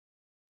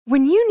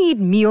When you need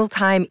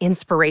mealtime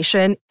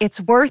inspiration,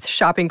 it's worth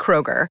shopping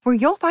Kroger, where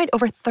you'll find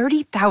over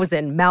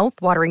 30,000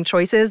 mouth-watering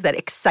choices that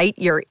excite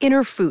your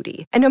inner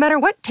foodie. And no matter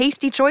what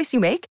tasty choice you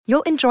make,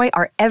 you'll enjoy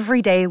our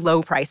everyday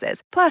low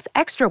prices, plus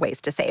extra ways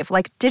to save,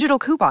 like digital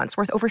coupons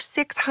worth over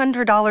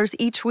 $600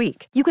 each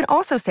week. You can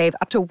also save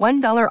up to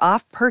 $1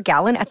 off per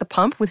gallon at the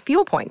pump with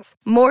fuel points.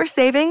 More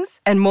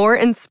savings and more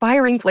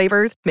inspiring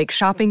flavors make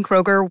shopping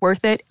Kroger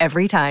worth it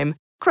every time.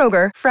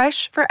 Kroger,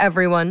 fresh for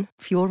everyone.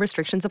 Fuel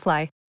restrictions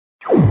apply.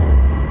 Well,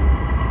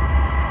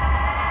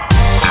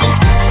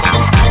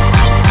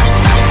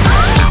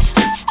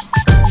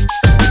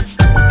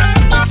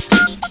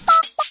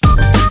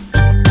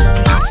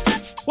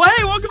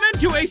 hey, welcome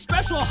into a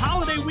special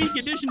holiday week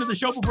edition of the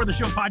Show Before the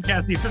Show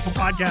podcast, the official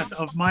podcast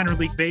of minor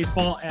league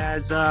baseball.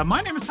 As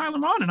my name is Tyler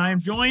Ron, and I am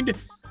joined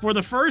for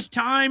the first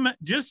time,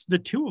 just the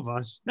two of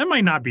us. That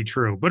might not be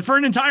true, but for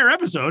an entire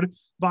episode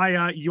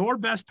by your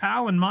best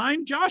pal and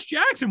mine, Josh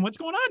Jackson. What's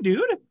going on,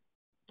 dude?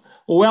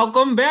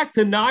 Welcome back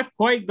to Not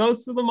Quite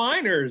Ghosts of the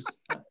Minors.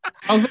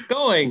 How's it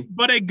going?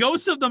 But a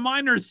Ghosts of the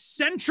Minors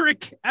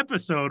centric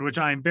episode, which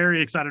I'm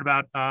very excited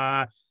about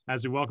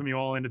as we welcome you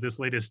all into this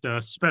latest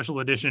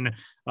special edition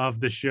of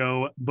the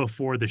Show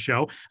Before the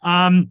Show.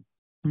 You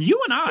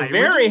and I.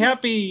 Very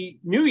happy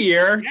New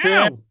Year to be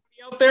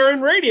out there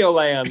in Radio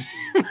Land.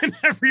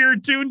 Whenever you're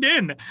tuned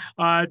in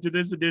to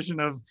this edition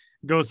of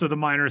Ghosts of the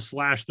Minors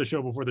 / the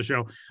Show Before the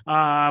Show.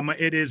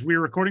 We're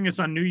recording this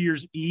on New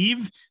Year's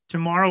Eve.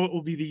 Tomorrow it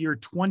will be the year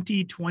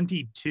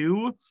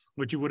 2022,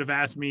 which you would have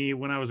asked me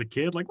when I was a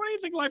kid. Like, what do you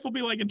think life will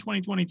be like in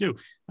 2022?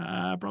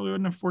 Probably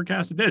wouldn't have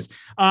forecasted this.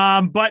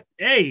 But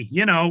hey,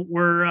 you know,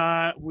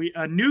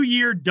 a new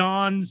year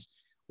dawns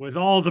with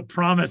all the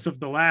promise of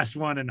the last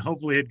one, and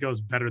hopefully it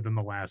goes better than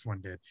the last one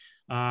did.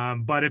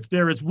 But if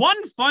there is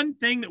one fun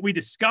thing that we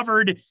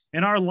discovered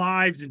in our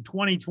lives in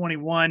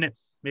 2021,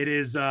 it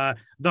is the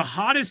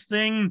hottest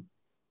thing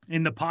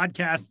in the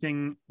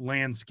podcasting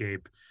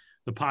landscape,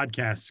 the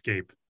podcast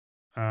scape.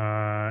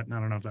 I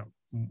don't know if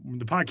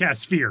the podcast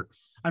sphere.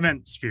 I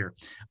meant sphere,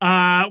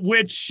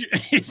 which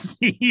is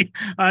the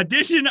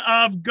addition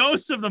of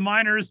Ghosts of the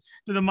Minors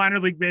to the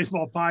Minor League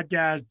Baseball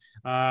podcast,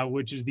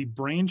 which is the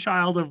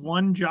brainchild of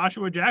one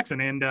Joshua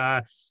Jackson, and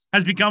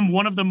has become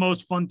one of the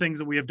most fun things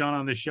that we have done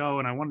on the show.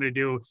 And I wanted to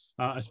do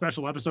a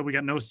special episode. We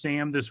got no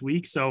Sam this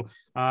week, so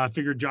I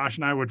figured Josh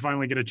and I would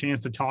finally get a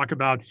chance to talk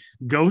about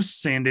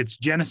Ghosts and its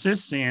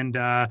genesis and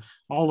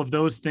all of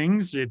those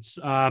things. It's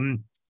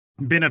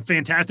been a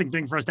fantastic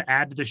thing for us to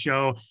add to the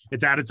show.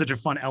 It's added such a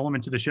fun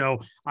element to the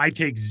show. I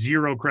take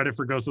zero credit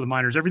for Ghosts of the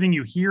Minors. Everything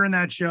you hear in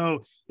that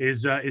show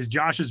is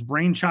Josh's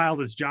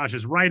brainchild. It's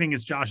Josh's writing.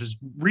 It's Josh's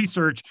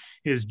research,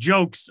 his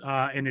jokes,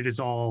 and it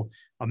is all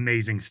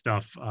amazing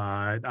stuff.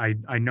 I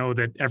know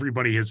that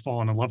everybody has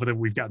fallen in love with it.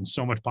 We've gotten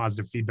so much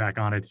positive feedback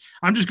on it.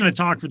 I'm just going to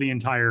talk for the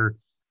entire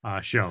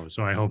show,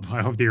 so I hope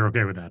that you're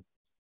okay with that.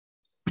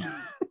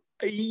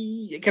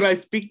 Can I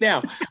speak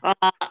now?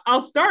 I'll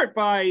start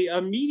by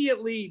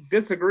immediately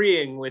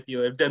disagreeing with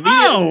you.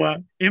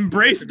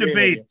 Embrace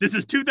debate. This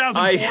is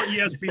 2004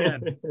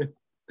 ESPN.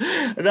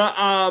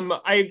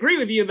 I agree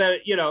with you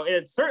that, you know,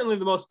 it's certainly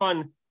the most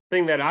fun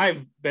thing that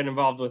I've been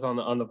involved with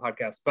on the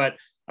podcast. But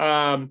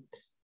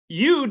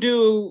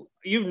you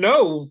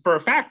know for a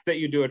fact that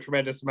you do a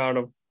tremendous amount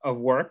of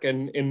work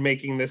in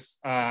making this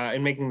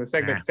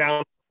segment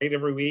sound great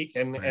every week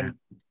and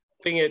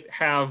helping it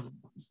have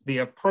the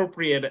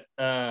appropriate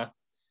I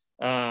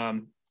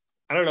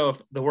don't know if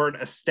the word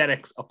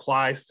aesthetics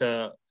applies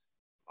to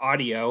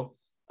audio,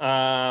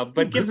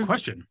 but gives a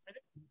question.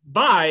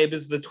 Vibe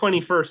is the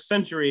 21st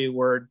century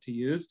word to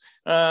use.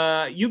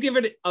 You give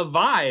it a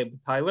vibe,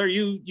 Tyler.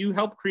 You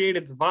help create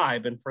its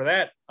vibe, and for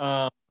that,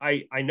 I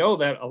know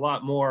that a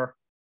lot more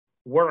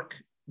work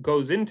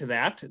goes into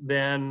that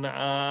than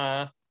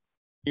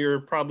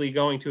you're probably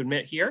going to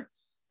admit here.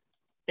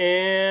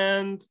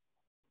 And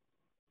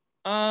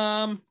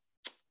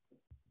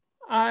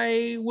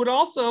I would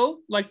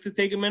also like to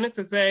take a minute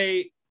to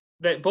say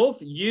that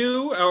both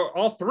you, or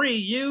all three,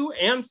 you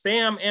and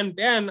Sam and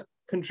Ben,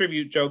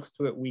 contribute jokes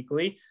to it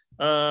weekly.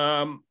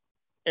 And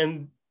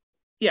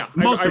yeah,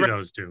 mostly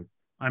those two.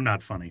 I'm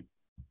not funny.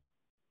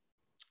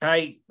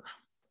 I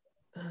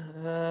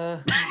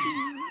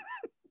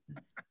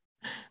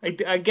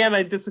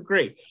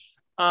disagree.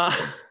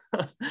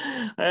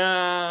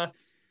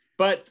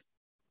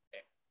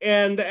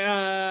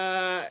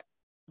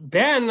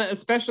 Ben,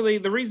 especially,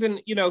 the reason,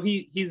 you know,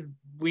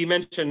 we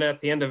mentioned at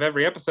the end of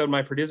every episode,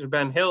 my producer,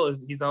 Ben Hill,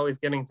 he's always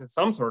getting into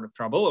some sort of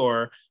trouble,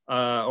 or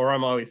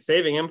I'm always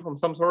saving him from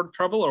some sort of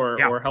trouble,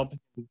 or helping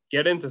him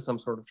get into some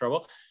sort of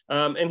trouble.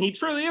 And he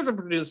truly is a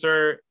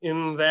producer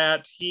in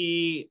that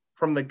he,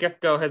 from the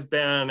get-go, has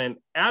been an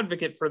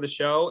advocate for the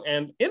show.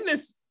 And in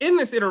this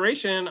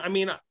iteration, I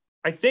mean,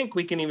 I think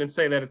we can even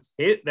say that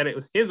it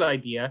was his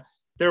idea.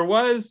 There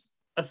was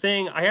a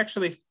thing I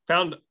actually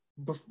found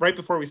right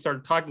before we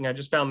started talking. I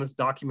just found this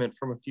document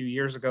from a few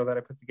years ago that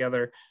I put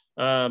together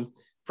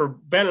for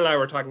Ben and I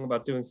were talking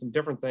about doing some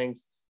different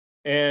things.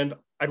 And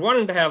I'd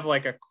wanted to have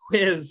like a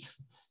quiz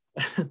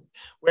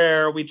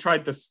where we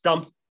tried to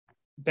stump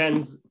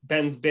Ben's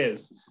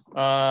biz.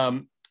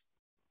 And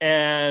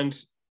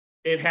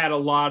it had a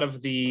lot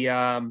of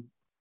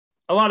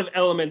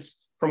elements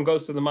from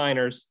Ghost of the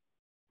Miners.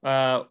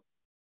 I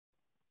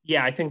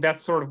think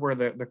that's sort of where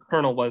the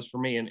kernel was for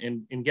me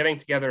in getting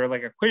together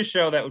like a quiz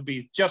show that would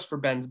be just for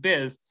Ben's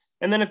biz.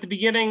 And then at the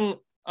beginning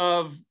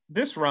of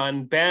this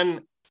run,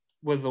 Ben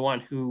was the one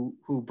who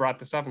brought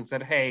this up and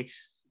said, hey,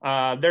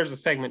 there's a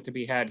segment to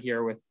be had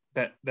here with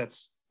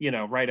that's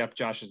right up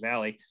Josh's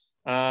alley.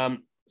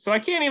 So I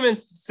can't even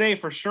say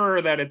for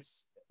sure that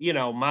it's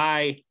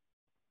my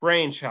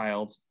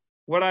brainchild.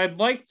 What I'd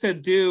like to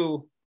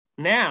do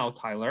now,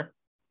 Tyler,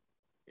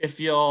 if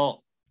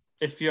you'll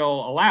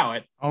allow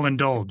it, I'll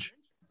indulge,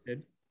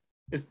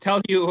 is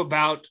tell you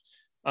about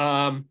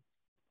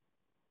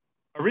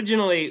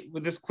originally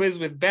with this quiz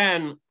with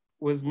Ben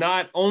was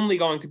not only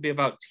going to be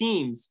about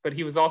teams, but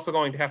he was also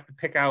going to have to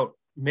pick out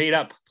made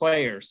up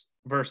players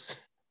versus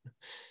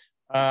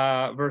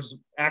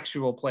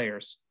actual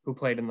players who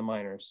played in the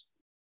minors.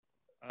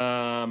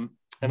 And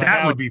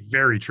that would be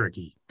very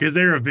tricky because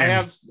there have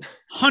been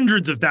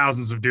hundreds of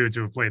thousands of dudes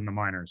who have played in the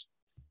minors.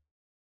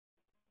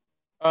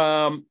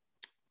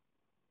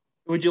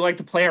 Would you like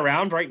to play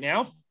around right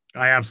now?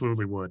 I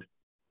absolutely would.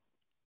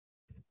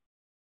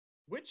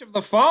 Which of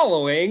the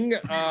following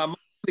minor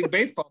league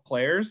baseball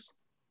players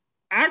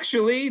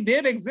actually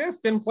did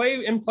exist and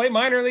play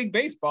minor league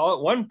baseball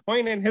at one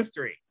point in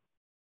history?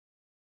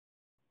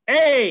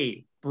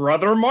 A,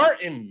 Brother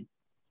Martin.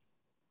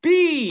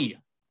 B,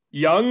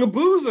 Young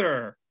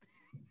Boozer.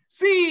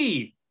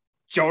 C,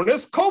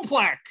 Jonas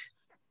Koplak.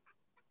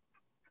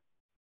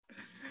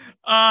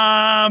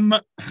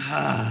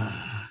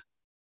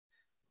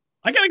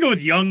 I gotta go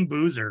with Young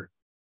Boozer.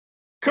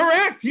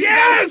 Correct.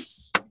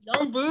 Yes,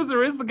 Young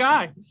Boozer is the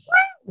guy.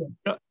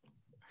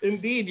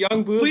 Indeed,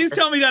 Young Boozer. Please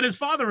tell me that his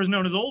father was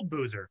known as Old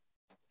Boozer,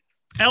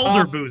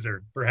 Elder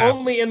Boozer, perhaps.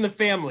 Only in the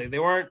family. They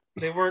weren't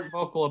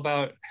vocal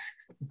about.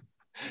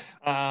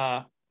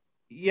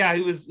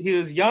 He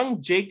was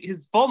young Jake.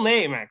 His full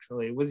name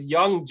actually was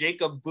Young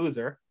Jacob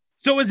Boozer.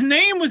 So his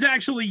name was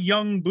actually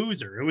Young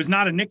Boozer. It was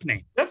not a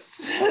nickname.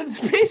 That's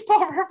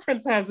Baseball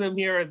Reference has him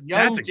here as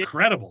Young. That's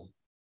incredible.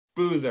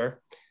 Boozer,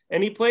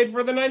 and he played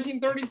for the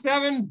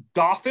 1937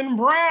 Dauphin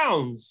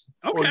Browns.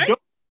 Okay. Or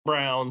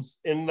Browns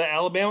in the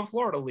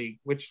Alabama-Florida League,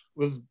 which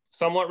was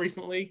somewhat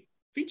recently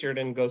featured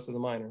in Ghost of the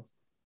Minor.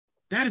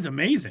 That is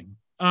amazing.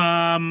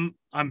 I'm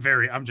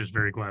just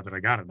very glad that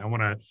I got it. I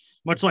want to,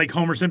 much like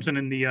Homer Simpson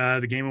in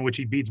the game in which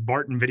he beats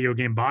Bart in video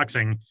game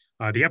boxing,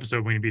 the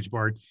episode when he beats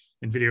Bart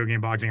in video game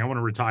boxing, I want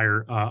to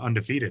retire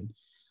undefeated.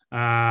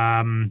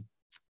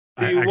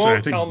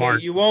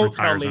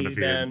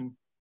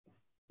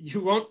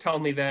 You won't tell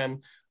me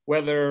then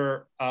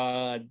whether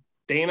Dana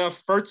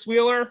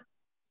Furtzweiler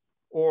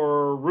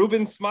or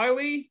Ruben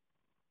Smiley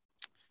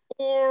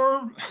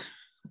or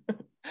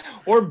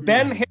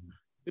Ben Hill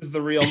is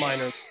the real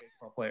minor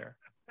baseball player.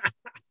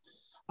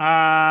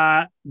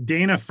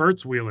 Dana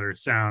Furtzweiler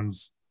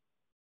sounds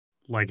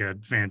like a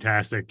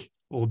fantastic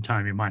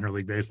old-timey minor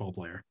league baseball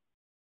player.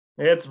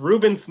 It's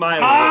Ruben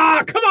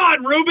Smiley. Come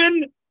on,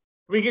 Ruben.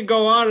 We could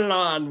go on and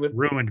on with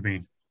ruined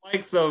me.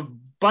 Likes of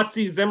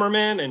Butsy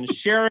Zimmerman and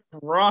Sheriff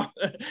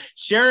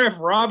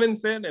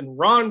Robinson and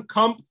Ron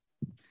Kump.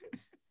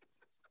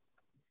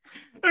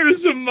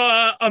 There's some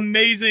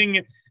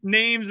amazing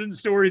names and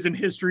stories and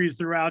histories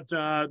throughout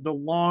the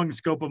long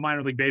scope of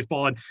minor league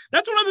baseball. And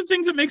that's one of the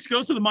things that makes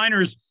Ghost of the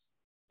Minors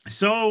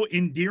so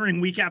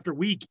endearing week after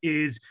week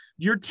is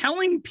you're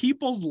telling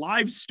people's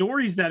life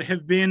stories that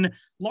have been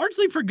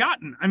largely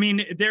forgotten. I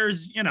mean,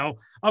 there's,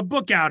 a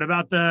book out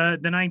about the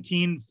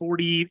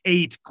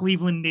 1948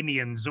 Cleveland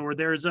Indians, or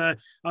there's a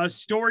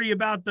story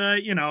about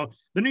the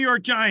New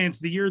York Giants,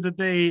 the year that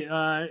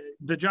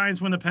the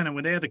Giants win the pennant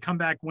when they had the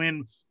comeback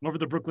win over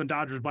the Brooklyn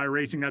Dodgers by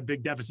erasing that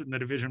big deficit in the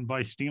division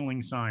by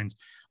stealing signs.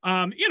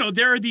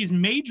 There are these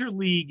major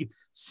league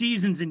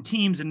seasons and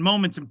teams and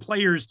moments and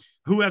players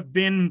who have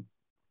been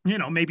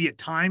maybe at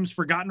times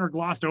forgotten or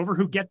glossed over,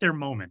 who get their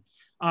moment.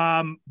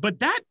 But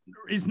that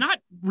is not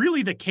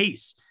really the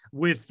case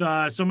with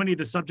so many of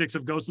the subjects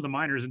of Ghost of the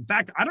Minors. In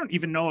fact, I don't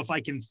even know if I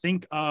can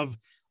think of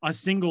a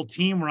single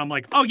team where I'm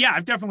like, oh yeah,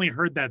 I've definitely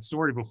heard that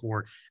story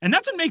before. And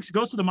that's what makes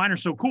Ghost of the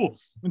Minors so cool.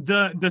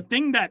 The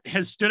thing that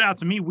has stood out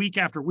to me week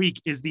after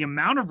week is the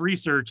amount of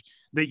research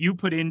that you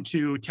put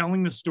into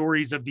telling the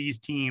stories of these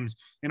teams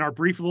in our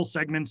brief little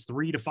segments,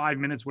 3 to 5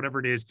 minutes,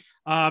 whatever it is.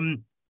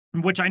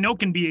 Which I know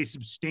can be a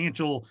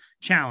substantial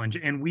challenge.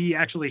 And we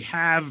actually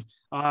have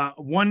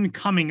one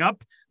coming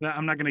up that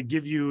I'm not going to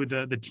give you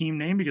the team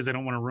name because I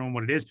don't want to ruin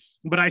what it is,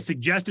 but I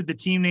suggested the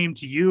team name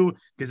to you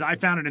because I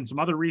found it in some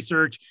other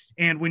research.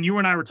 And when you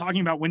and I were talking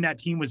about when that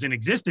team was in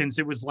existence,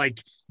 it was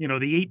like, the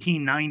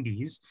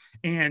 1890s.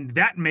 And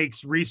that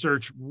makes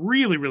research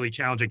really, really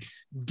challenging.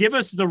 Give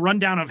us the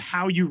rundown of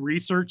how you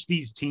research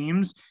these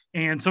teams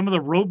and some of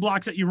the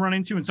roadblocks that you run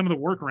into and some of the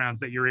workarounds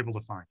that you're able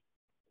to find.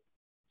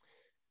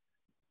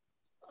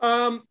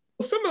 Some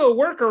of the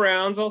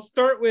workarounds, I'll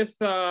start with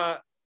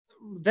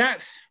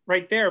that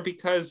right there,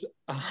 because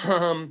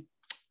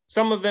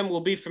some of them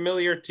will be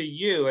familiar to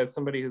you as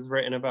somebody who's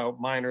written about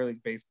minor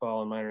league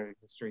baseball and minor league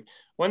history.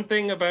 One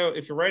thing about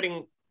if you're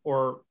writing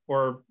or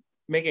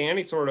making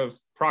any sort of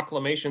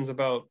proclamations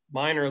about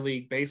minor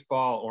league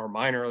baseball or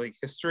minor league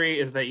history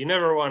is that you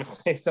never want to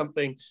say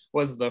something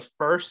was the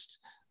first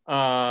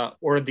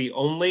or the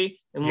only,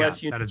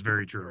 unless that is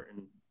very true.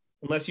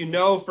 Unless you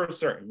know for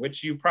certain,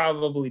 which you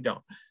probably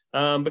don't,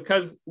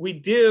 because we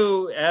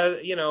do,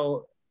 you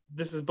know,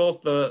 this is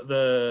both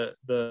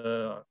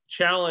the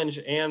challenge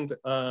and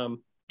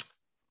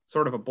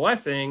sort of a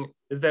blessing,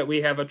 is that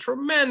we have a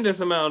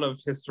tremendous amount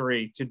of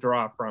history to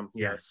draw from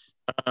here. Yes.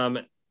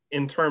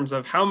 In terms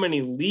of how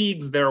many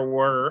leagues there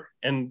were,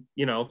 and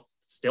you know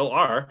still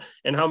are,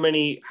 and how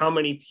many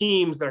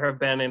teams there have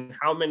been in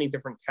how many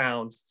different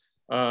towns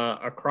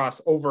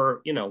across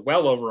over, you know,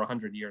 well over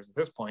 100 years at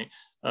this point.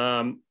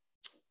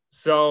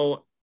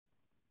 So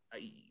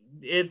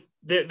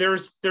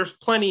there's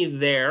plenty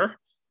there.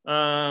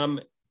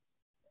 And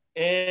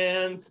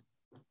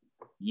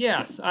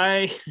yes,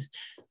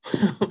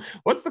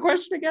 what's the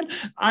question again?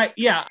 I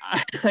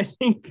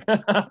think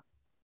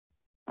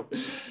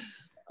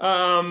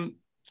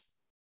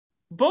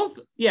both,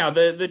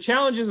 the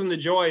challenges and the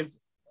joys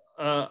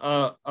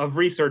of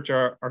research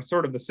are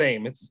sort of the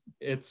same.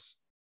 It's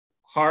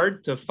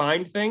hard to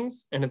find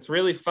things, and it's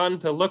really fun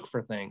to look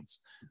for things,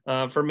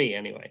 for me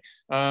anyway.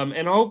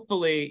 And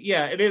hopefully,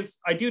 it is.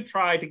 I do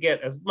try to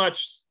get as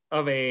much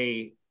of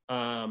a,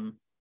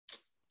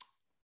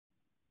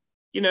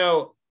 you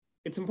know,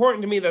 it's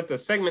important to me that the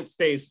segment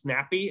stays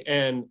snappy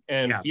and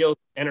feels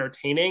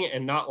entertaining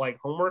and not like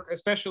homework.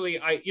 Especially,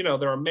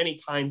 there are many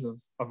kinds of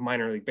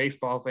minor league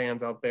baseball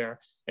fans out there,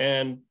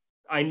 and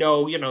I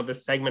know, you know,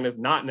 this segment is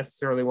not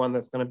necessarily one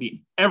that's going to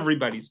be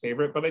everybody's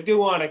favorite, but I do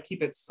want to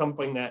keep it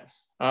something that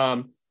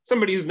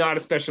somebody who's not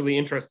especially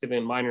interested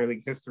in minor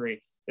league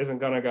history isn't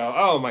going to go,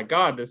 oh my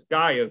God, this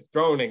guy is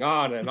droning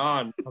on and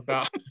on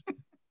about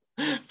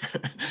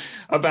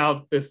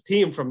about this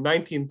team from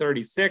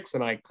 1936,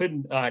 and I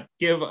couldn't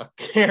give a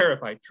care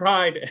if I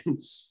tried.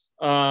 And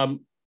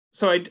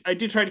so I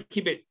do try to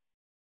keep it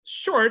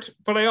short,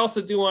 but I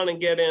also do want to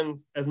get in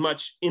as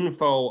much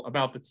info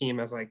about the team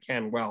as I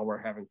can while we're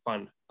having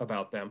fun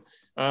about them.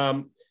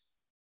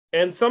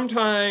 And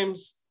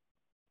sometimes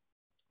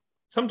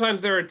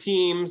there are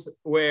teams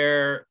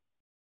where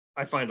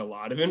I find a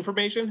lot of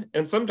information,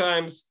 and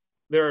sometimes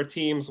there are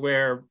teams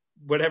where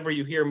whatever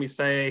you hear me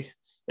say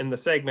in the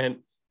segment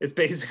is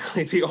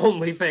basically the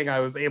only thing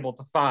I was able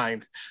to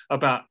find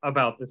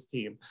about this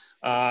team.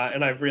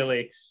 And I've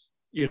really,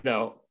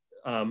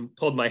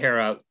 pulled my hair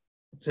out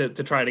to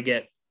try to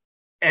get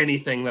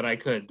anything that I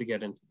could to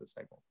get into the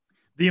segment.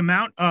 The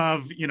amount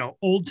of,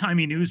 old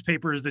timey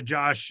newspapers that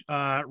Josh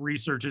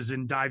researches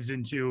and dives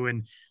into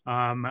and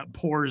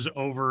pours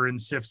over and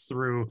sifts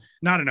through,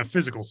 not in a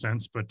physical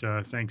sense, but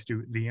thanks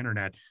to the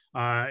internet,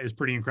 is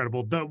pretty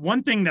incredible. The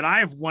one thing that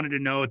I've wanted to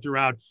know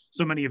throughout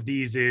so many of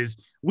these is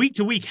week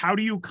to week, how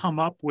do you come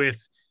up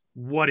with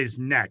what is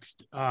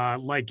next?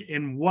 Like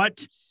in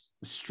what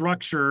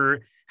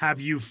structure have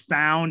you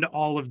found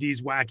all of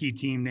these wacky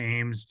team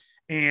names?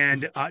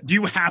 And do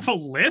you have a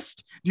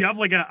list? Do you have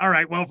like all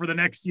right, well, for the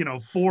next,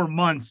 4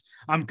 months,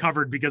 I'm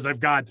covered because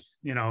I've got,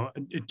 24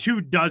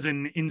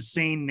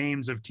 insane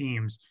names of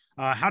teams.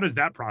 How does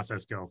that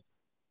process go?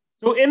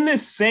 So in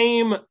this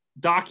same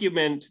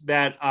document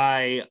that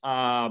I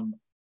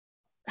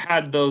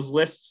had those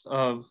lists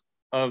of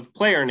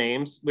player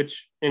names,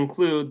 which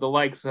include the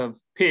likes of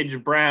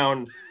Pidge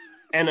Brown,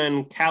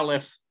 Enan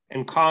Caliph,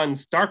 and Con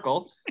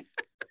Starkle.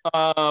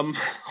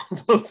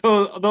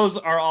 Those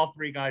are all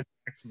three guys who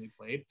actually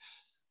played.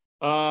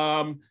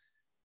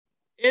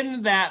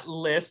 In that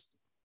list,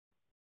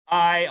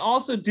 I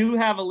also do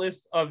have a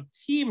list of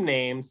team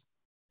names.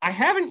 I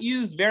haven't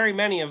used very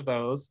many of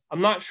those.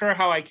 I'm not sure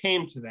how I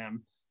came to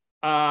them,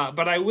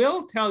 but I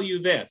will tell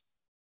you this.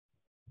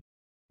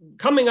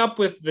 Coming up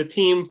with the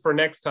team for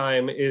next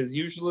time is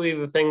usually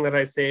the thing that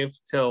I save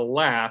till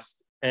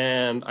last,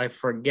 and I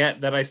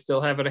forget that I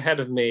still have it ahead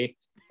of me.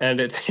 And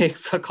it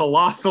takes a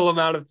colossal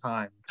amount of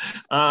time.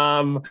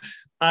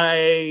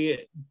 I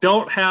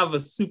don't have a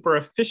super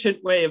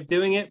efficient way of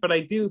doing it, but I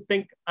do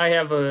think I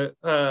have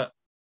a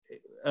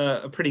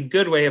pretty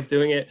good way of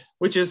doing it,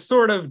 which is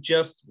sort of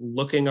just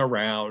looking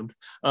around.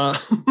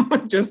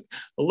 Just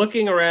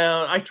looking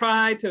around. I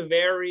try to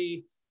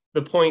vary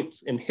the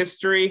points in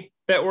history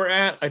that we're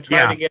at. I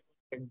try to get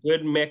a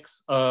good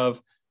mix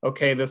of,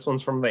 okay, this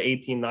one's from the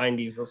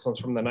 1890s, this one's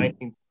from the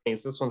 1920s,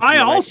 this one's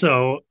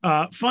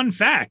from fun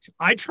fact,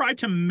 I try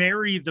to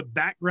marry the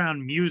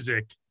background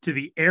music to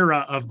the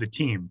era of the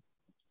team.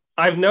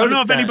 I've noticed. I don't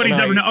know if anybody's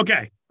ever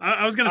okay.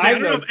 I was going to say, I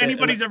don't know if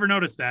anybody's ever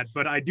noticed that,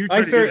 but I do try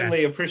to do that. I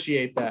certainly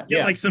appreciate that.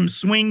 Get like some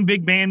swing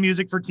big band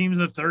music for teams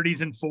in the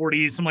 30s and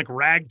 40s, some like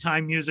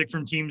ragtime music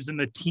from teams in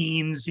the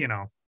teens,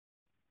 The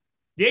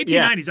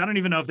 1890s, I don't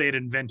even know if they had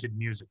invented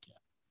music yet.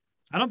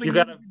 I don't think you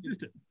got to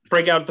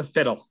break out the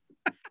fiddle.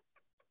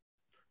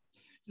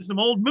 Just some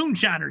old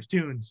Moonshiners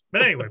tunes.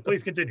 But anyway,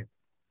 please continue.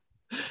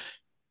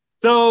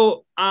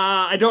 So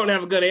I don't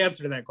have a good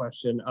answer to that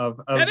question of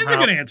that is a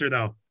good answer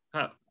though.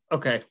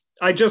 Okay.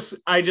 I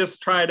just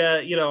try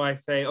to, I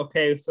say,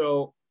 okay,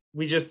 so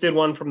we just did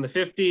one from the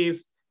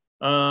 50s.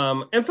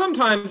 And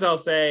sometimes I'll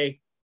say,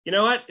 you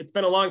know what, it's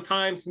been a long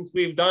time since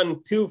we've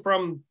done two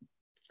from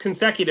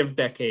consecutive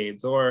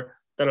decades or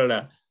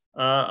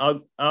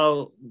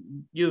I'll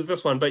use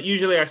this one, but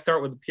usually I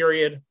start with the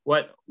period.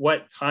 What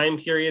time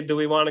period do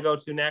we want to go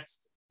to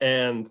next?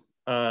 And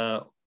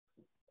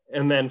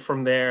then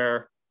from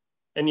there,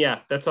 and yeah,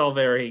 that's all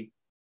very,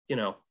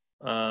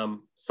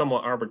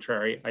 somewhat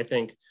arbitrary. I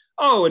think,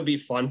 it would be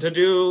fun to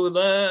do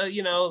the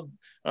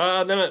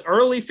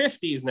early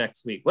 50s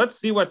next week. Let's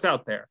see what's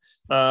out there,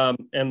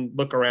 and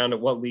look around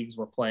at what leagues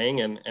we're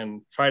playing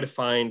and try to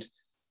find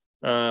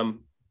a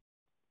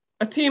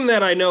team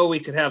that I know we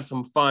could have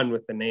some fun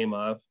with the name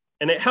of.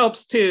 And it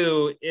helps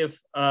too if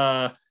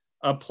a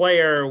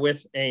player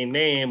with a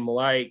name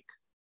like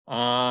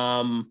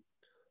Carlton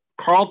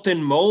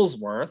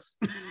Molesworth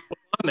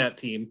on that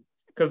team,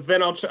 because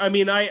then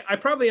I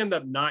probably end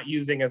up not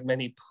using as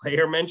many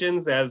player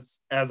mentions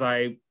as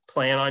I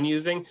plan on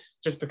using,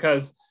 just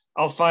because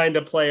I'll find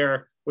a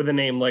player with a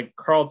name like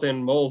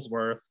Carlton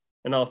Molesworth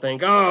and I'll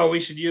think, we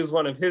should use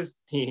one of his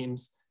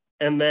teams.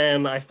 And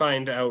then I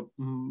find out,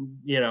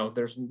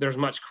 there's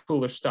much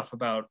cooler stuff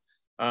about,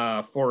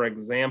 for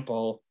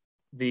example,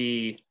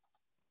 the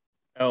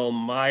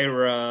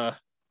Elmira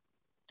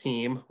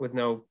team with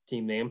no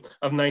team name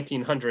of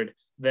 1900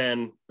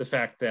 than the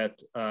fact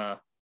that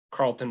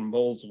Carlton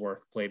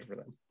Molesworth played for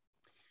them.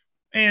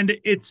 And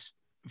it's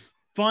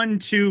fun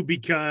too,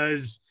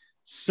 because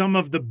some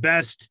of the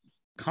best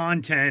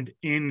content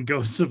in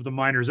Ghosts of the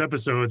Minors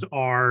episodes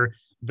are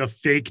the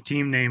fake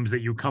team names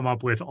that you come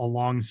up with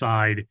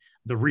alongside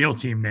the real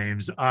team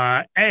names.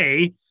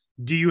 A,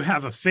 do you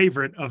have a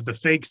favorite of the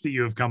fakes that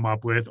you have come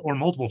up with, or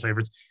multiple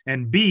favorites?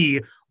 And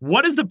B,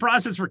 what is the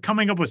process for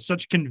coming up with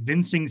such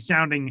convincing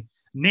sounding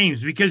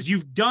names? Because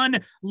you've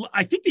done,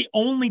 I think the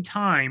only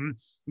time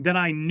that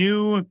I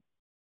knew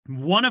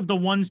one of the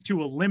ones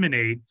to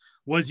eliminate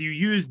was you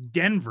used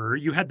Denver.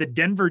 You had the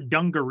Denver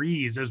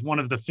Dungarees as one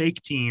of the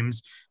fake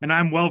teams. And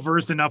I'm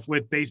well-versed enough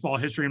with baseball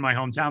history in my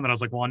hometown that I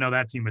was like, well, I know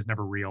that team was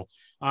never real.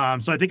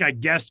 So I think I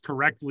guessed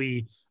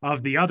correctly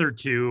of the other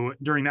two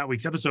during that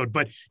week's episode,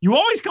 but you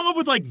always come up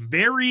with like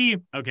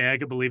I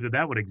could believe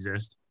that would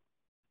exist.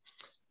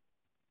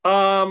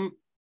 I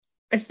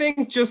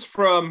think just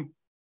from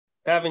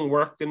having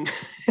worked in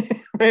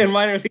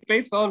minor league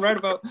baseball and read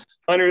about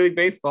minor league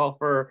baseball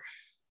for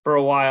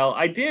a while,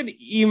 I did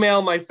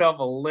email myself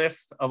a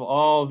list of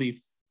all the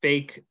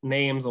fake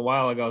names a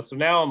while ago. So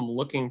now I'm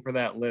looking for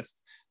that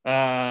list.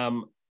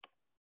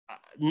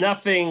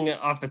 Nothing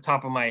off the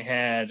top of my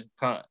head.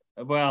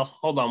 Well,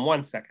 hold on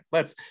one second.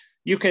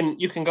 You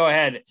can go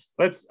ahead.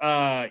 Let's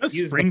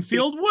use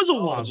Springfield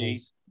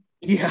Wuzzle-Wazzles.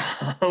 Yeah,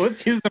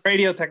 let's use the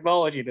radio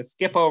technology to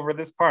skip over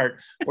this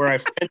part where I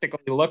frantically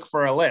look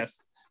for a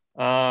list.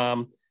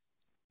 But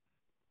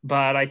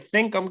I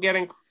think I'm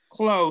getting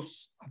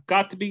close. I've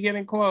got to be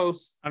getting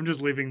close. I'm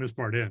just leaving this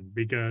part in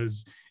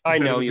because I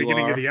know at the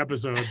beginning of the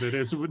episode that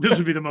this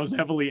would be the most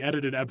heavily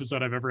edited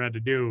episode I've ever had to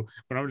do,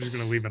 but I'm just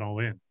going to leave it all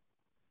in.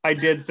 I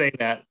did say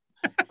that.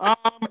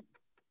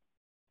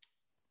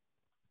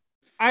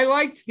 I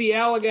liked the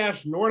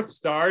Allagash North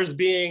Stars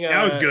being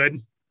that was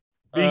good.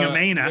 Being a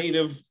Maine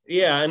native,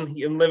 and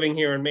living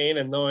here in Maine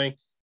and knowing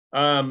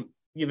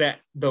that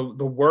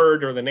the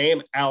word or the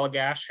name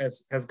Allagash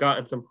has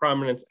gotten some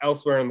prominence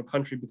elsewhere in the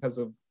country because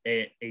of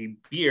a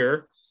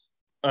beer,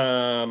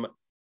 and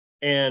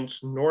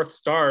North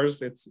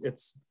Stars.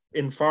 It's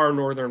in far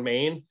northern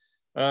Maine.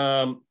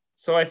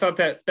 So I thought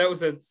that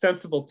was a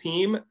sensible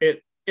team.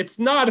 It's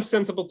not a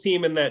sensible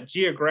team in that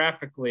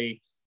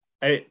geographically,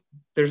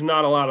 there's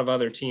not a lot of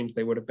other teams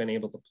they would have been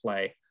able to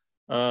play.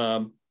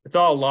 It's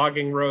all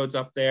logging roads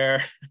up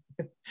there.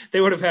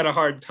 They would have had a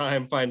hard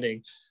time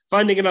finding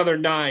another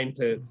 9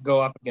 to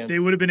go up against. They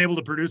would have been able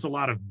to produce a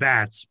lot of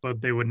bats,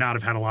 but they would not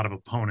have had a lot of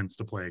opponents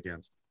to play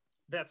against.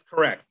 That's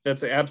correct.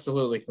 That's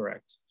absolutely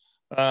correct.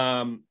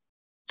 I'm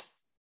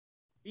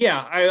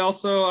a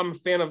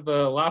fan of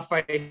the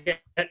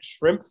Lafayette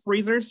shrimp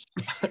freezers.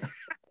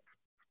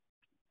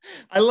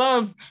 I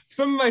love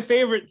some of my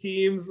favorite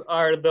teams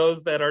are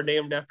those that are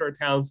named after a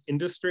town's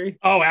industry.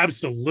 Oh,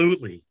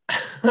 absolutely.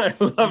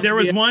 There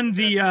was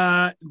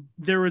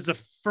a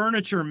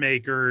furniture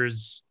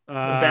makers,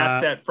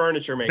 Bassett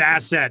furniture maker.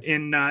 Bassett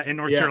in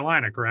North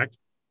Carolina, correct?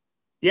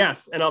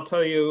 Yes, and I'll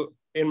tell you,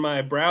 in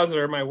my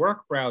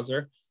work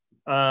browser,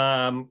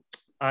 I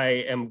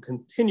am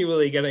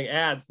continually getting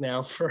ads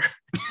now for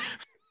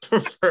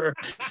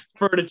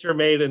furniture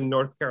made in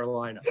North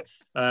Carolina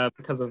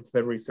because of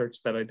the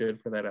research that I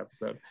did for that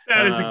episode.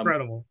 That is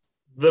incredible.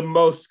 The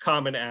most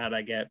common ad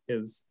I get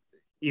is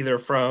either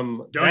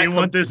from Don't you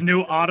want this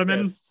new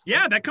ottoman?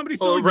 Yeah, that company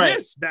still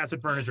exists, right.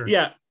 Bassett Furniture.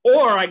 Yeah,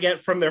 or I get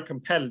from their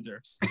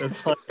competitors.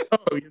 It's like,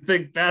 oh, you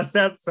think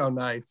Bassett's so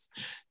nice?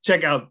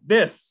 Check out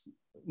this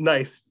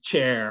nice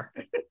chair.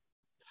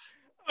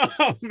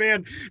 Oh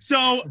man.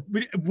 So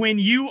when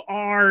you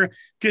are,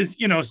 because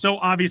so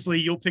obviously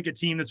you'll pick a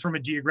team that's from a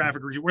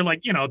geographic region. We're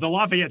like, the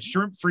Lafayette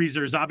Shrimp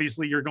Freezers,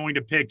 obviously you're going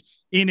to pick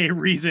in a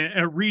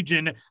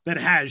region that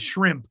has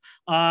shrimp.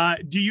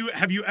 Have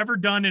you ever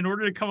done, in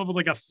order to come up with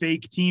like a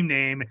fake team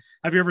name,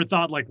 have you ever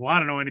thought like, well, I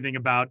don't know anything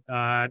about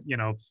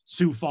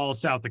Sioux Falls,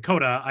 South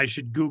Dakota, I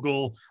should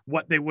Google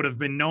what they would have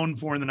been known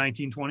for in the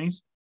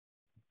 1920s?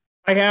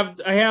 I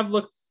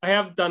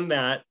have done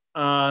that.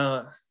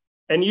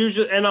 And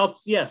usually,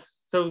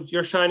 yes. So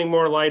you're shining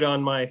more light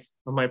on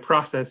my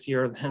process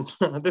here than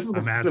this is.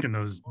 I'm asking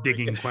those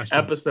digging questions.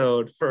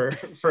 Episode for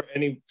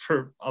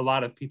a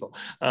lot of people.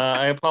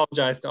 I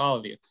apologize to all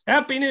of you.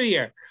 Happy New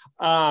Year.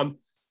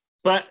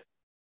 But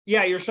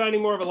yeah, you're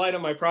shining more of a light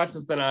on my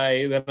process than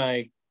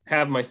I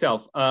have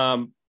myself.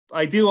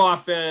 I do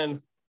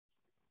often,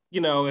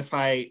 if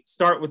I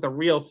start with a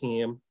real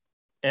team,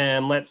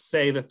 and let's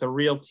say that the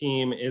real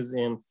team is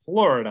in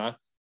Florida,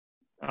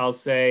 I'll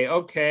say,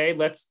 okay,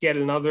 let's get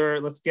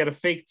a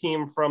fake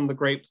team from the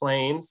Great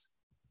Plains.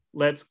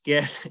 Let's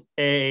get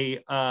a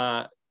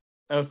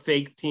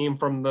fake team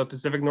from the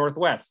Pacific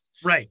Northwest.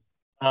 Right.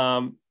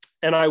 And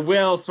I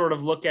will sort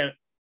of look at,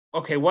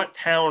 okay, what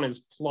town is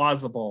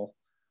plausible?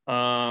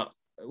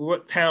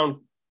 What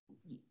town,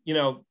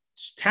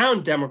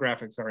 town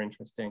demographics are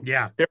interesting.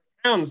 Yeah. There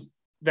are towns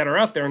that are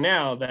out there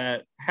now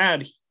that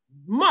had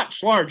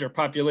much larger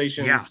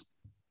populations.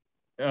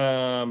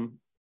 Yeah.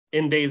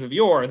 In days of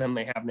yore than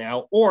they have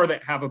now, or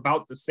that have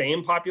about the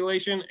same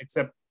population,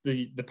 except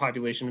the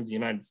population of the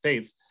United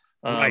States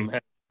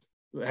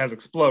has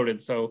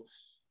exploded. So,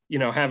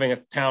 having a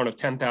town of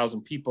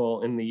 10,000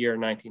 people in the year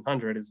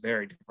 1900 is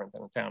very different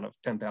than a town of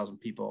 10,000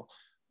 people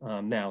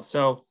now.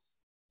 So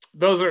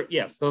those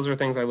are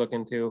things I look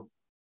into.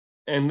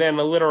 And then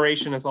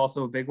alliteration is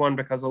also a big one,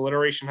 because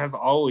alliteration has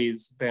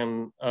always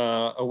been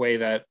a way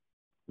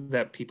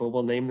that people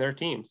will name their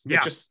teams.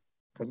 Yeah.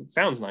 Because it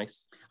sounds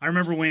nice. I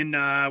remember when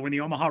the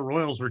Omaha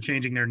Royals were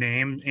changing their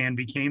name and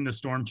became the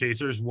Storm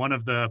Chasers, one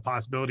of the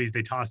possibilities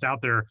they tossed out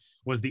there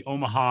was the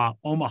Omaha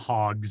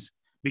Omahogs,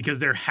 because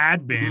there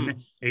had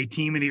been a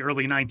team in the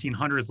early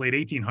 1900s, late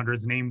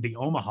 1800s named the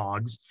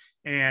Omahogs.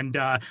 And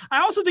I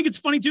also think it's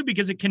funny too,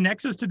 because it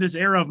connects us to this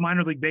era of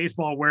minor league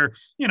baseball where,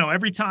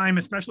 every time,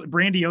 especially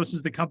Brandiose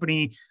is the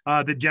company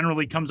that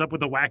generally comes up with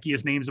the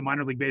wackiest names of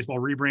minor league baseball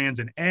rebrands.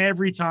 And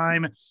every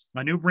time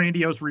a new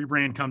Brandiose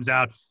rebrand comes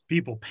out,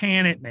 people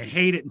pan it and they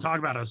hate it and talk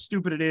about how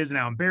stupid it is and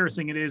how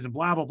embarrassing it is and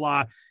blah, blah,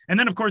 blah. And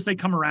then of course they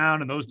come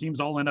around and those teams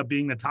all end up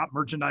being the top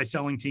merchandise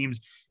selling teams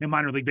in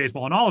minor league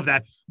baseball and all of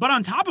that. But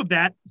on top of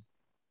that,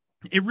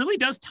 it really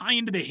does tie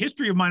into the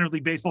history of minor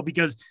league baseball,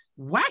 because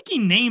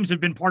wacky names have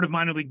been part of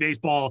minor league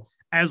baseball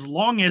as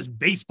long as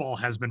baseball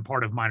has been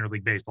part of minor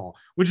league baseball,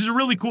 which is a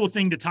really cool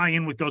thing to tie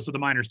in with Ghosts of the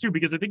Minors too,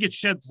 because I think it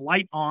sheds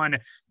light on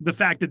the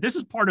fact that this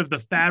is part of the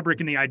fabric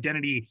and the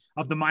identity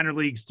of the minor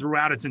leagues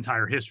throughout its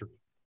entire history.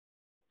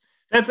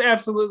 That's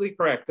absolutely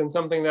correct. And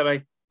something that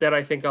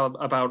I think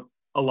about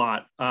a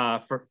lot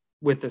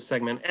with this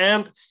segment.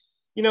 And,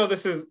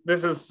 this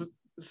is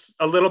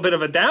a little bit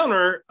of a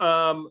downer,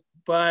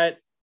 but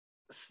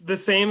the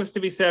same is to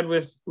be said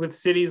with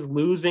cities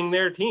losing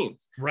their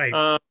teams.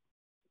 Right.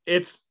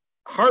 It's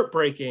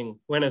heartbreaking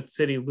when a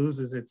city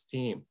loses its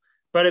team,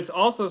 but it's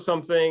also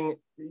something.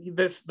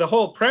 The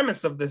whole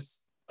premise of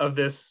this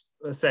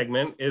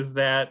segment is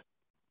that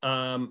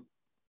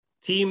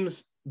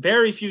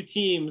very few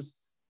teams,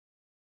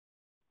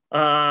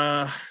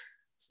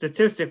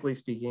 statistically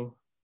speaking,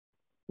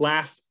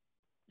 last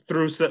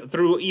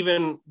through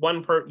even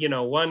one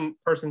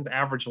person's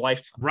average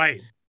lifetime.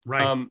 Right.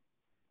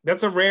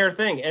 That's a rare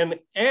thing. And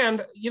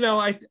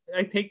I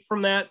take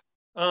from that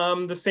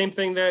the same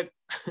thing that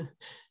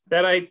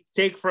I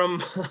take from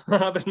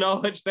the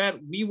knowledge that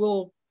we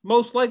will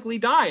most likely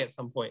die at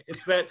some point.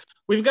 It's that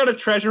we've got to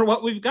treasure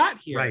what we've got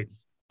here. Right.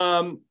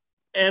 And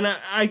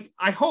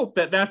I hope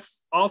that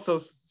that's also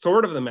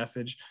sort of the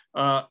message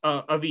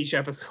of each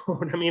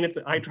episode. I mean,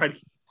 I try to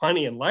keep it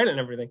funny and light and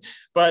everything,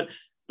 but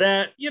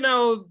that,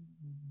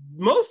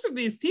 most of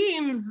these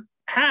teams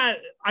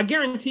I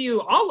guarantee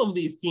you all of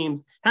these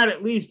teams had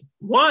at least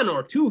one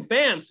or two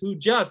fans who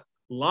just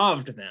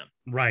loved them.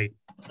 Right.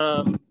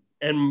 And,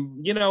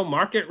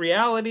 market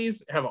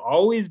realities have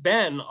always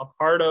been a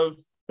part of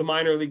the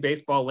minor league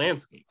baseball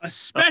landscape.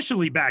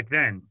 Especially back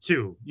then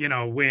too,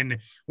 when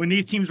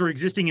these teams were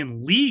existing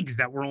in leagues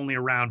that were only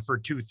around for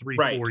 2, 3,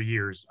 4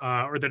 years,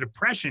 or the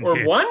Depression or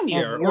hit, 1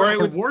 year, or it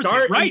would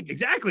start. Right.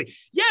 Exactly.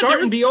 Yeah.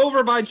 Start and be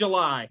over by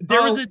July.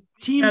 There was a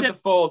team that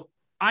fold.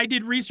 I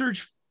did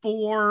research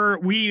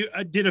we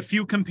did a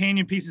few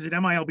companion pieces at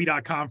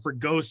MILB.com for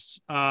Ghosts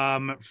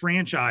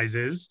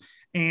franchises.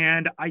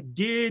 And I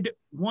did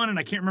one, and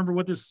I can't remember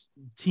what this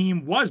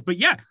team was, but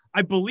yeah,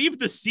 I believe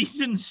the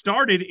season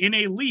started in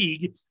a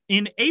league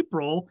in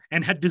April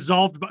and had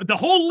dissolved. The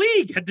whole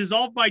league had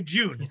dissolved by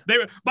June.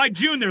 By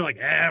June, they're like,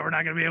 we're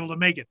not going to be able to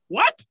make it.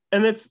 What?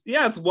 And it's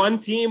one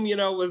team,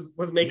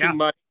 was making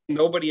money.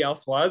 Nobody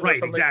else was.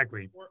 Right.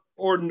 Exactly.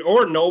 Or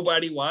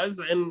nobody was.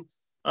 And,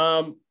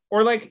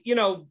 or like,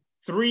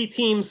 3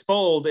 teams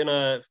fold in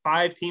a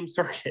 5-team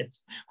circuit.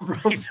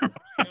 Right. What are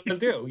you gonna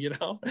do, you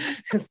know?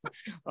 It's,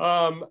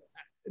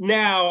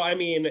 now, I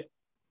mean,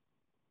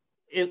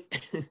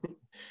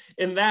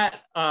 in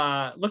that,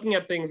 looking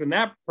at things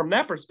from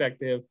that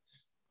perspective,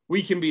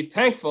 we can be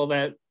thankful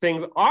that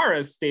things are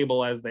as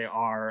stable as they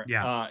are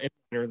in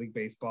minor league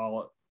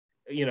baseball,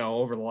 you know,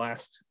 over the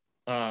last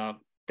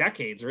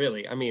decades,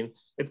 really. I mean,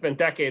 it's been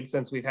decades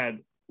since we've had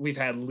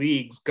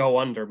leagues go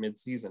under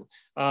midseason.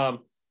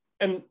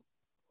 And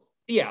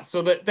yeah,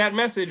 so that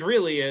message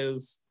really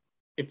is,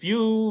 if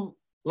you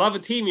love a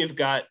team you've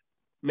got,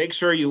 make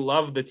sure you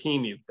love the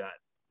team you've got.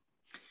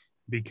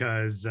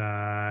 Because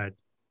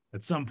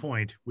at some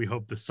point, we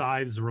hope the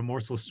Scythe's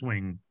remorseless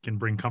swing can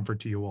bring comfort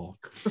to you all.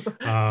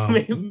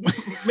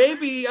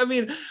 Maybe, I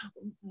mean,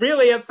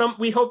 really,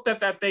 we hope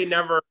that day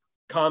never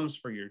comes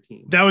for your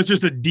team. That was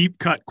just a deep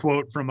cut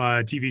quote from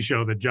a TV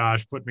show that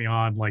Josh put me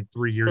on like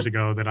 3 years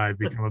ago that I've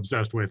become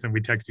obsessed with, and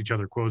we text each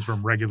other quotes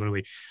from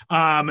regularly.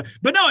 But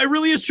no, it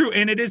really is true.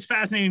 And it is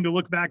fascinating to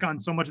look back on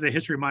so much of the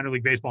history of minor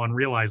league baseball and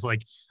realize,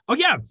 like, oh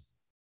yeah,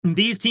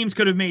 these teams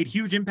could have made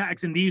huge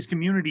impacts in these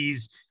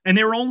communities, and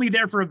they were only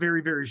there for a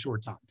very, very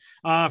short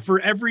time. For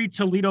every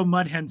Toledo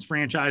Mud Hens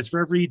franchise, for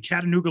every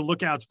Chattanooga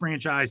Lookouts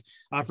franchise,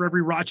 for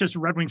every Rochester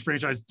Red Wings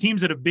franchise, teams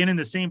that have been in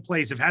the same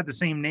place, have had the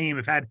same name,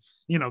 have had,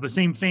 you know, the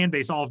same fan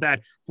base, all of that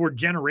for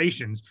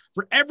generations.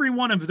 For every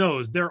one of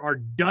those, there are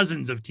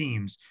dozens of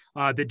teams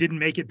that didn't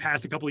make it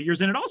past a couple of years.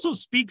 And it also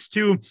speaks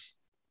to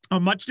a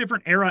much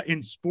different era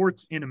in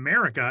sports in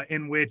America,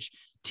 in which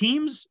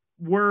teams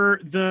were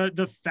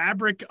the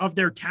fabric of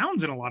their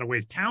towns in a lot of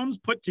ways. Towns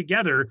put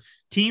together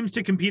teams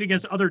to compete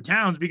against other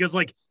towns because,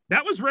 like,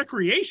 that was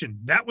recreation.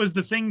 That was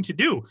the thing to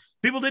do.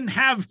 People didn't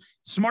have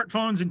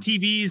smartphones and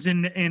TVs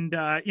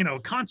and you know,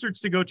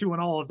 concerts to go to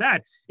and all of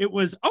that. It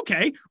was,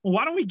 okay, well,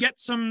 why don't we get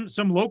some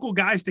local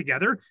guys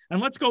together and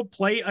let's go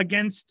play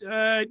against,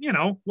 you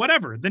know,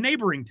 whatever, the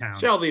neighboring town.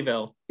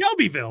 Shelbyville,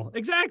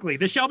 exactly.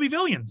 The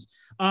Shelbyvillians.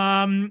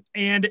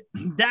 And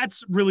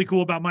that's really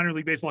cool about minor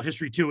league baseball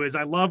history too, is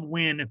I love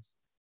when,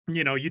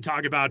 you know, you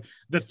talk about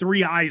the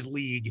 3 Eyes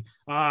League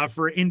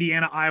for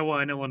Indiana, Iowa,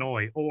 and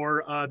Illinois,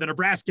 or the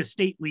Nebraska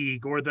State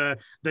League, or the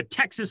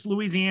Texas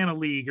Louisiana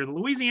League, or the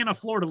Louisiana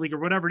Florida League, or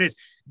whatever it is.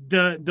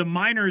 The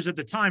minors at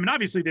the time, and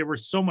obviously they were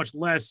so much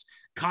less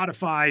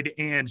codified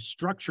and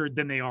structured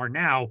than they are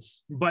now,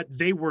 but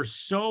they were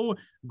so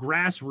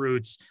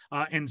grassroots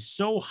and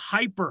so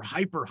hyper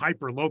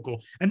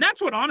local. And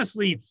that's what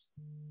honestly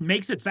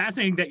makes it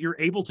fascinating that you're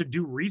able to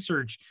do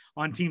research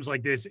on teams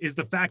like this, is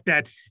the fact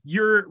that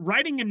you're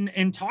writing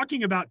and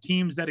talking about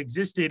teams that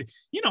existed,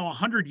 you know,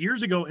 100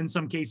 years ago in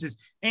some cases,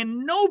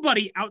 and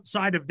nobody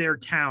outside of their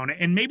town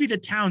and maybe the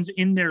towns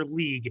in their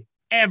league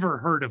ever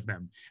heard of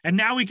them. And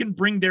now we can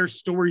bring their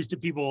stories to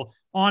people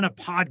on a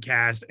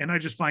podcast. And I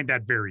just find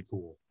that very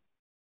cool.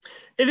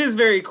 It is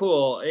very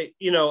cool.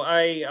 You know,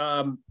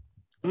 I'm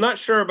not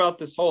sure about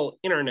this whole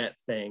internet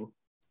thing.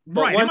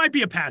 Right. It might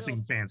be a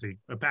passing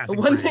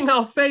One thing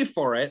I'll say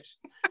for it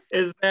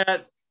is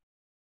that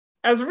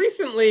as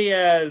recently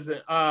as,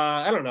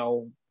 I don't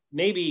know,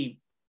 maybe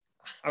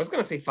I was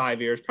going to say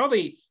 5 years,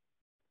 probably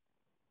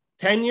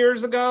 10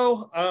 years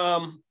ago,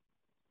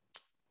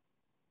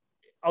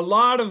 a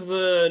lot of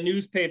the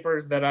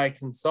newspapers that I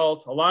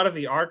consult, a lot of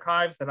the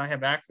archives that I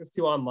have access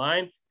to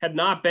online had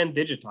not been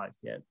digitized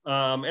yet.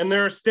 And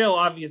there are still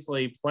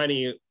obviously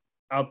plenty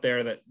out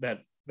there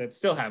that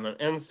still haven't.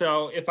 And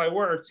so if I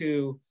were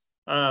to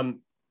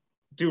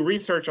do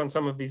research on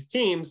some of these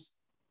teams,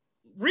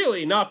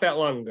 really not that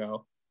long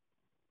ago,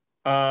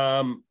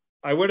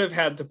 I would have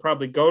had to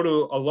probably go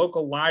to a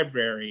local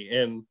library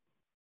in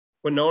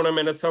Winona,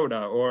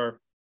 Minnesota,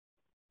 or,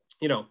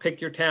 you know,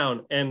 pick your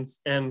town and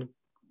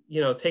you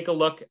know, take a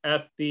look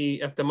at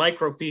the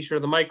microfiche or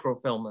the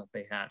microfilm that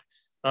they had,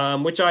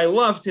 which I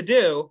love to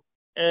do.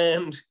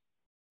 And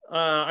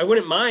I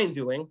wouldn't mind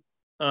doing,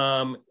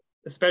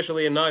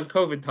 especially in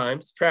non-COVID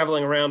times,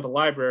 traveling around to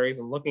libraries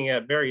and looking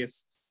at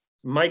various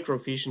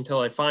microfiche until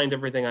I find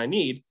everything I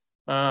need.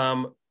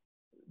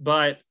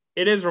 But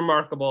it is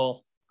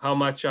remarkable how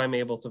much I'm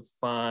able to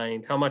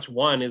find, how much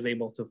one is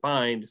able to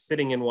find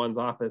sitting in one's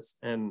office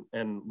and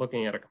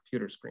looking at a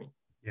computer screen.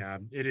 Yeah,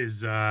 it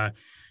is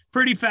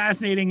pretty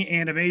fascinating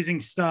and amazing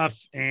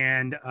stuff.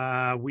 And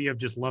we have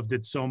just loved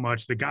it so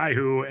much. The guy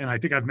who, and I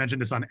think I've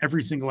mentioned this on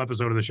every single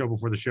episode of the show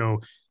before the show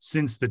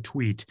since the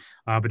tweet,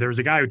 but there was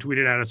a guy who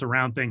tweeted at us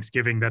around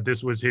Thanksgiving that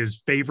this was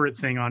his favorite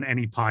thing on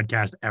any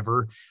podcast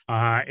ever.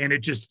 And it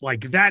just,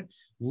 like, that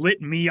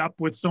lit me up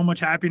with so much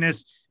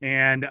happiness.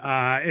 And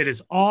it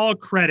is all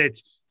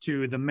credit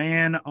to the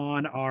man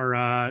on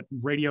our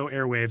radio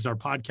airwaves, our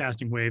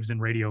podcasting waves in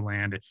Radio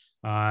Land,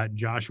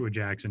 Joshua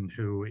Jackson,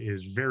 who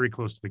is very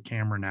close to the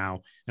camera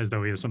now, as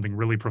though he has something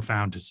really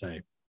profound to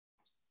say.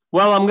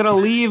 Well, I'm going to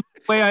leave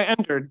the way I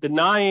entered,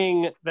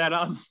 denying that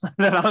I'm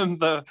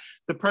the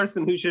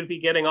person who should be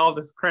getting all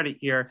this credit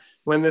here,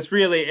 when this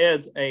really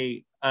is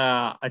a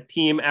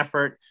team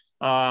effort.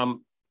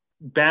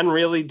 Ben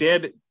really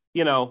did,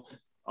 you know,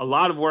 a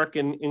lot of work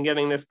in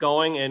getting this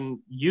going, and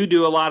you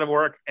do a lot of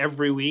work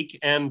every week,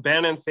 and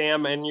Ben and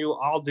Sam and you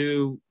all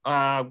do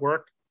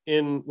work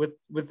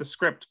with the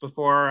script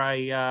before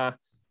I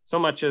so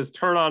much as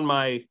turn on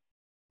my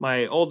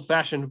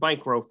old-fashioned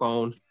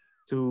microphone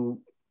to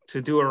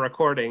do a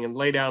recording and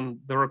lay down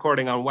the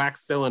recording on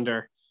wax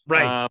cylinder.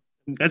 Right.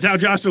 That's how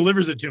Josh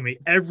delivers it to me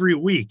every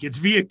week. It's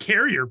via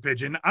carrier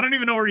pigeon. I don't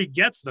even know where he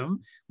gets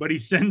them, but he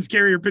sends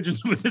carrier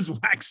pigeons with his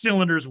wax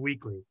cylinders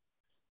weekly.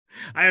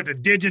 I have to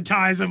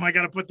digitize them. I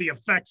got to put the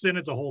effects in.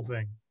 It's a whole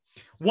thing.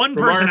 One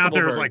person out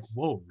there is like,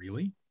 whoa,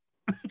 really?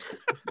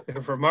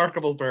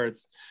 Remarkable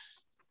birds.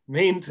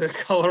 Maine to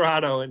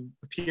Colorado in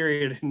a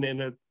period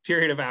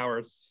of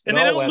hours. And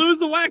they don't lose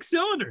the wax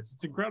cylinders.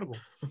 It's incredible.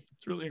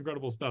 It's really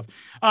incredible stuff.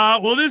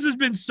 Well, this has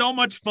been so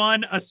much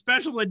fun. A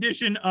special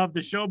edition of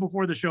the Show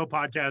Before the Show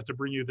podcast to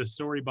bring you the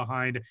story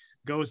behind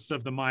Ghosts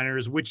of the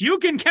Miners, which you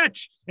can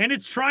catch in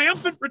its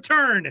triumphant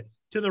return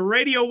to the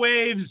radio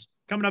waves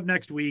coming up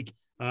next week.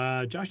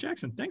 Josh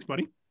Jackson, thanks,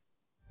 buddy.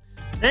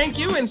 Thank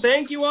you, and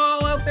thank you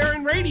all out there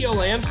in Radio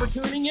Land for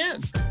tuning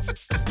in.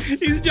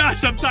 He's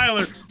Josh. I'm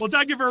Tyler. We'll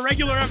talk to you for a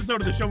regular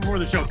episode of the Show Before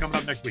the Show coming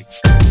up next week.